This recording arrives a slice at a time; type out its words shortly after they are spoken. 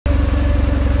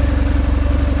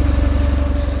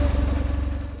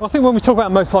I think when we talk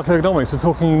about motorcycle ergonomics, we're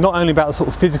talking not only about the sort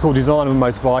of physical design of a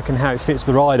motorbike and how it fits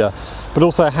the rider, but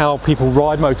also how people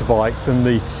ride motorbikes and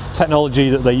the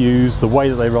technology that they use, the way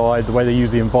that they ride, the way they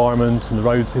use the environment and the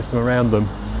road system around them.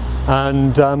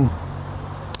 And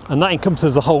that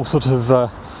encompasses a whole sort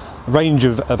of range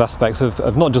of aspects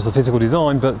of not just the physical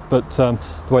design, but the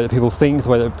way that people think, the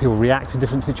way that people react in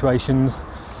different situations.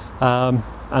 And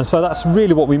so that's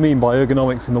really what we mean by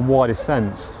ergonomics in the widest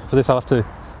sense. For this I'll have to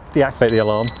deactivate the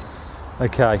alarm.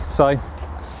 Okay, so I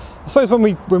suppose when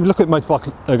we look at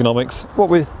motorbike ergonomics,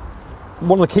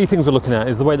 one of the key things we're looking at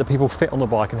is the way that people fit on the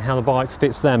bike and how the bike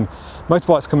fits them.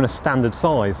 Motorbikes come in a standard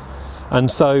size, and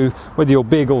so whether you're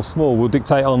big or small will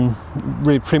dictate on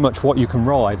really pretty much what you can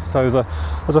ride. So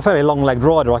as a fairly long-legged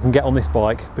rider, I can get on this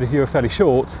bike, but if you're fairly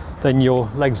short, then your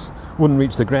legs wouldn't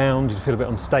reach the ground, you'd feel a bit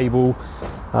unstable,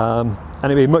 and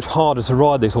it'd be much harder to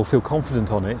ride this or feel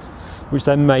confident on it, which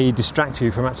then may distract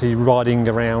you from actually riding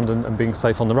around and being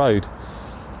safe on the road.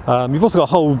 You've also got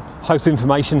a whole host of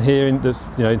information here in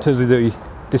terms of the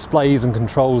displays and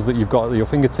controls that you've got at your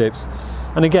fingertips.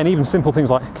 And again, even simple things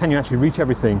like, can you actually reach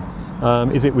everything?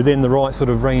 Is it within the right sort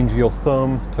of range of your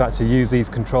thumb to actually use these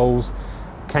controls?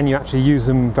 Can you actually use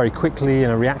them very quickly in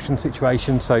a reaction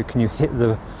situation? So can you hit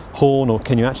the horn, or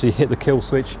can you actually hit the kill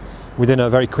switch within a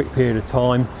very quick period of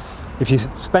time? If you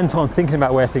spend time thinking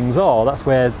about where things are, that's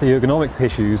where the ergonomic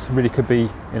issues really could be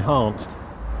enhanced.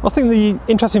 I think the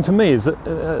interesting thing for me is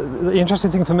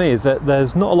that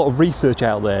there's not a lot of research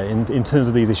out there in terms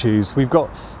of these issues. We've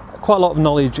got quite a lot of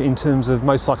knowledge in terms of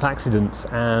motorcycle accidents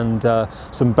and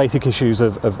some basic issues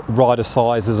of rider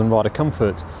sizes and rider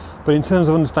comfort. But in terms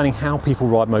of understanding how people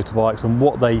ride motorbikes and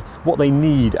what they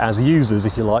need as users,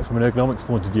 if you like, from an ergonomics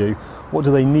point of view, what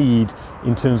do they need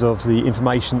in terms of the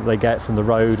information that they get from the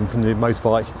road and from the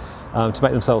motorbike to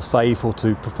make themselves safe or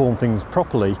to perform things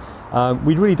properly,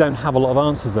 we really don't have a lot of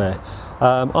answers there.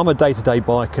 I'm a day-to-day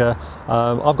biker,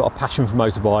 I've got a passion for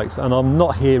motorbikes, and I'm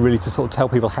not here really to sort of tell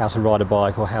people how to ride a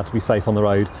bike or how to be safe on the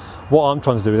road. What I'm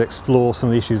trying to do is explore some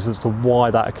of the issues as to why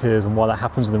that occurs and why that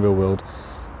happens in the real world.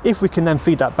 If we can then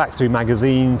feed that back through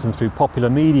magazines and through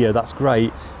popular media, that's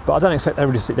great, but I don't expect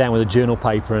everybody to sit down with a journal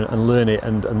paper and learn it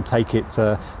and take it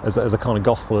as a kind of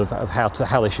gospel of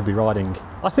how they should be riding.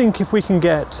 I think if we can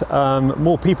get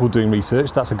more people doing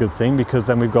research, that's a good thing, because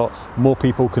then we've got more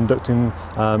people conducting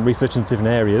research in different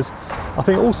areas. I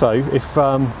think also if,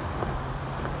 sorry,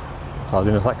 I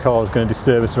didn't know if that car was going to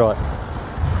disturb us, right.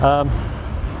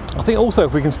 I think also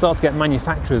if we can start to get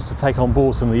manufacturers to take on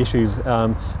board some of the issues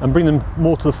and bring them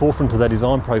more to the forefront of their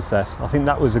design process, I think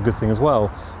that was a good thing as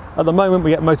well. At the moment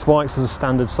we get motorbikes as a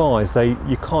standard size.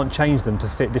 You can't change them to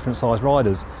fit different sized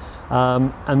riders,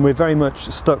 and we're very much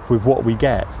stuck with what we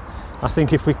get. I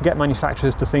think if we can get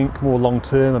manufacturers to think more long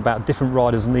term about different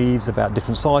riders' needs, about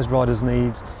different sized riders'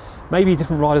 needs, maybe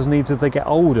different riders' needs as they get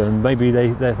older and maybe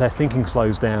their thinking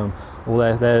slows down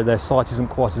or their sight isn't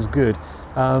quite as good.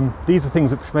 These are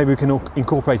things that maybe we can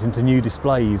incorporate into new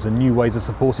displays and new ways of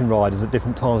supporting riders at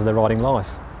different times of their riding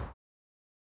life.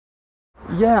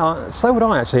 Yeah, so would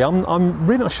I actually. I'm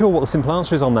really not sure what the simple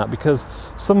answer is on that, because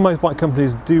some motorbike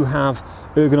companies do have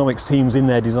ergonomics teams in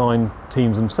their design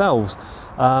teams themselves,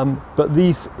 but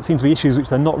these seem to be issues which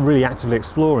they're not really actively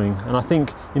exploring. And I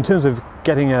think in terms of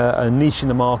getting a niche in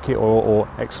the market or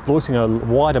exploiting a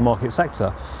wider market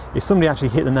sector, if somebody actually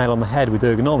hit the nail on the head with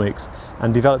ergonomics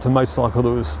and developed a motorcycle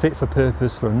that was fit for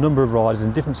purpose for a number of riders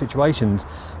in different situations,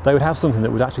 they would have something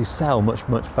that would actually sell much,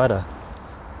 much better.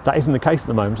 That isn't the case at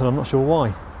the moment, and I'm not sure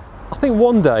why. I think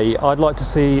one day I'd like to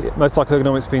see motorcycle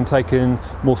ergonomics being taken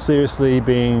more seriously,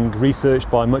 being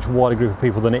researched by a much wider group of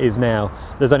people than it is now.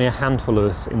 There's only a handful of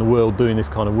us in the world doing this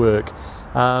kind of work.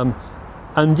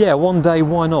 And yeah, one day,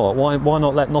 why not? Why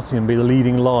not let Nottingham be the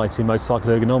leading light in motorcycle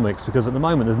ergonomics? Because at the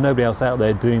moment there's nobody else out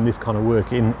there doing this kind of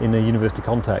work in a university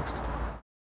context.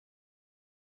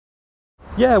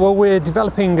 Yeah, well, we're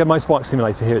developing a motorbike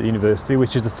simulator here at the university,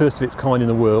 which is the first of its kind in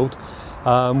the world.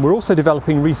 We're also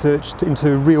developing research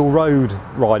into real road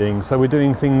riding, so we're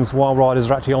doing things while riders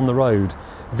are actually on the road,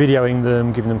 videoing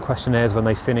them, giving them questionnaires when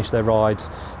they finish their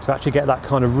rides, to actually get that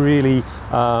kind of really,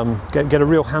 get a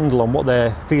real handle on what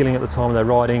they're feeling at the time of their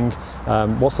riding,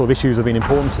 what sort of issues have been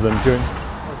important to them during...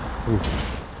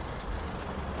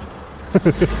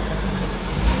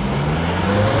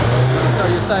 So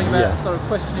you're saying about sort of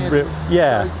questionnaires?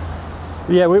 Yeah.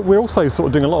 Yeah, we're also sort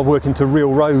of doing a lot of work into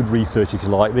real road research, if you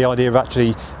like. The idea of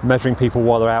actually measuring people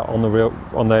while they're out on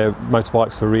their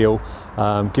motorbikes for real,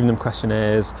 giving them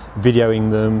questionnaires,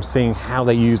 videoing them, seeing how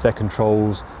they use their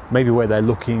controls, maybe where they're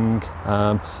looking,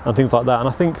 and things like that. And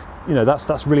I think, you know,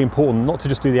 that's really important, not to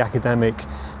just do the academic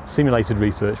simulated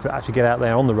research, but actually get out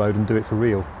there on the road and do it for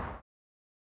real.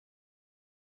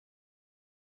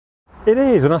 It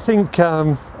is, and I think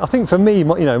for me, you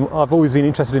know, I've always been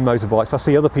interested in motorbikes. I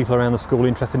see other people around the school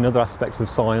interested in other aspects of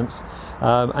science,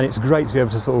 and it's great to be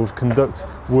able to sort of conduct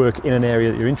work in an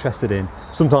area that you're interested in.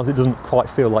 Sometimes it doesn't quite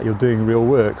feel like you're doing real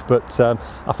work, but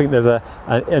I think there's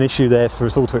an issue there for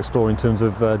us all to explore in terms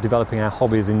of developing our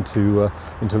hobbies into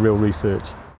real research.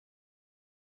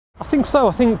 I think so.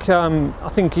 I think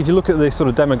if you look at the sort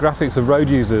of demographics of road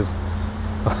users,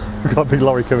 we've got a big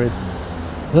lorry coming.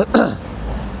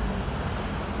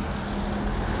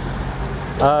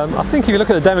 I think if you look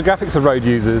at the demographics of road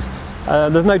users,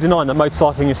 there's no denying that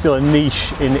motorcycling is still a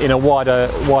niche in a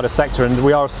wider sector, and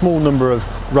we are a small number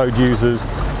of road users.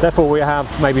 Therefore, we have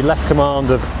maybe less command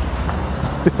of.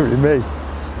 me.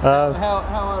 How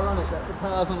ironic that the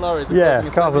cars and lorries are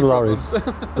causing cars and lorries,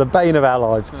 the bane of our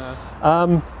lives.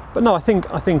 Yeah. But no, I think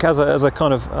as a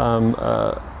kind of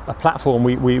a platform,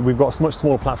 we've got a much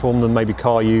smaller platform than maybe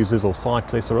car users or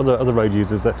cyclists or other road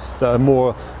users that are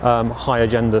more high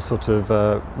agenda sort of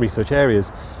research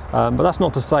areas. But that's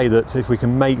not to say that if we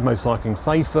can make motorcycling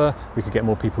safer, we could get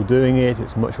more people doing it.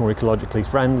 It's much more ecologically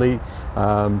friendly,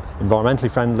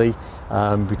 environmentally friendly,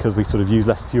 because we sort of use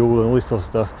less fuel and all this sort of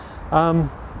stuff. And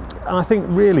I think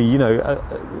really, you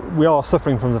know, we are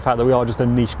suffering from the fact that we are just a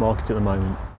niche market at the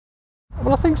moment.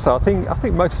 Well, I think so. I think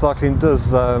motorcycling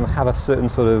does have a certain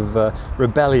sort of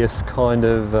rebellious kind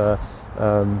of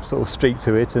sort of streak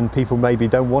to it, and people maybe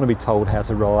don't want to be told how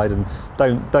to ride and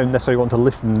don't necessarily want to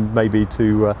listen maybe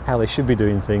to how they should be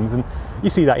doing things. And you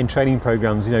see that in training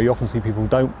programs. You know, you often see people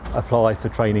don't apply for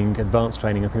training, advanced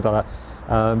training and things like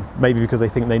that, maybe because they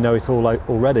think they know it all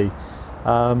already.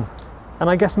 And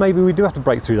I guess maybe we do have to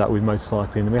break through that with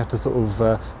motorcycling, and we have to sort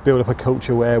of build up a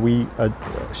culture where we are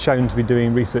shown to be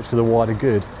doing research for the wider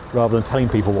good rather than telling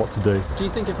people what to do. Do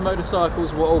you think if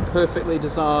motorcycles were all perfectly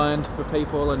designed for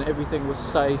people and everything was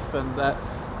safe, and that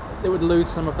it would lose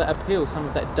some of that appeal, some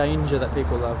of that danger that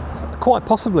people love? Quite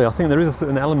possibly. I think there is a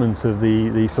certain element of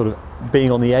the sort of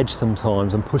being on the edge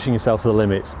sometimes and pushing yourself to the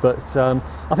limits. But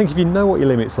I think if you know what your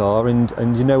limits are and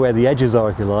you know where the edges are,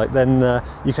 if you like, then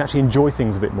you can actually enjoy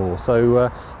things a bit more.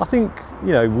 So I think,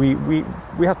 you know,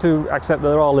 we have to accept that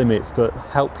there are limits, but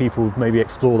help people maybe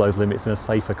explore those limits in a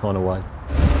safer kind of way.